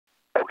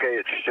Okay,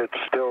 it should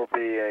still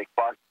be a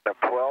clock of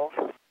 12.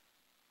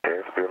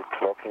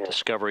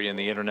 Discovery in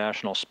the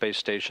International Space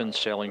Station,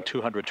 sailing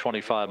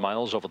 225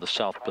 miles over the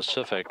South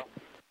Pacific.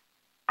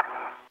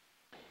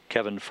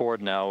 Kevin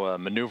Ford now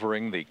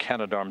maneuvering the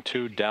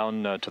Canadarm2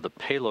 down to the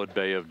payload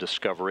bay of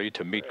Discovery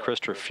to meet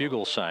Christer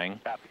Fuglesang.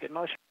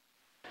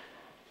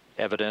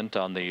 Evident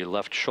on the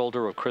left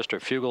shoulder of Christer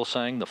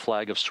Fuglesang, the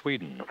flag of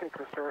Sweden. Okay,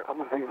 Christer, I'm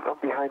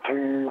behind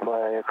you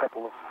by a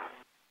couple of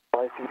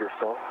 5 feet or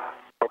so.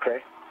 Okay.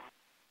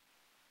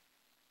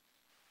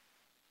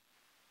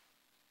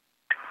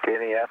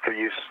 Danny, after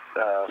you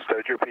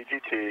stowed your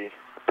PGT,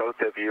 both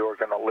of you are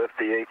going to lift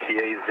the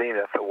ATA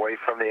Zenith away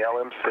from the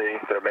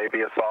LMC. There may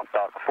be a soft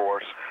dock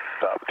force,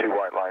 2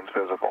 white lines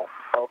visible.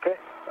 Okay,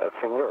 that's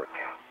in work.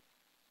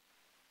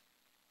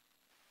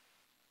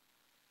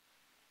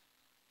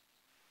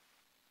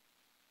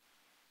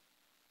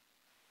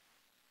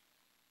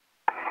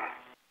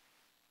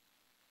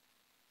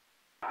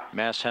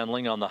 Mass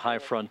handling on the high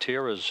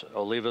frontier as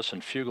Olivas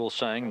and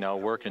Fuglesang now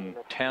work in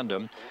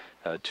tandem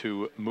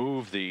to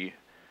move the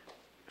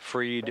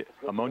freed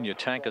ammonia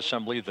tank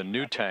assembly, the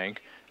new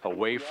tank,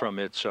 away from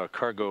its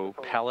cargo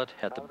pallet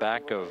at the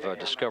back of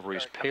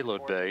Discovery's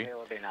payload bay.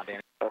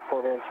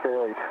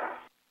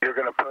 You're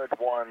going to put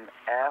one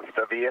aft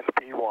of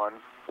ESP-1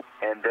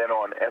 and then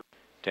on...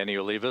 Danny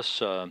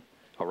Olivas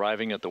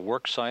arriving at the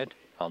work site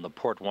on the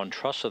Port 1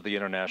 truss of the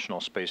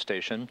International Space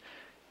Station.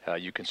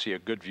 You can see a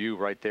good view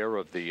right there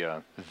of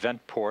the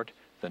vent port,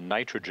 the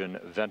nitrogen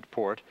vent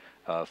port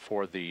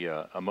for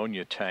the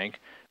ammonia tank.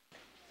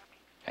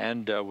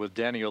 And with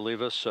Danny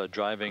Olivas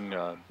driving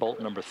bolt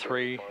number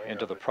 3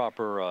 into the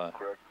proper,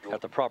 at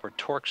the proper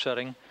torque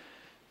setting,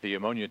 the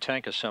ammonia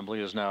tank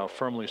assembly is now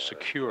firmly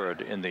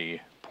secured in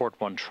the Port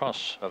 1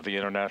 truss of the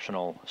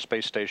International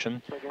Space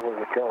Station.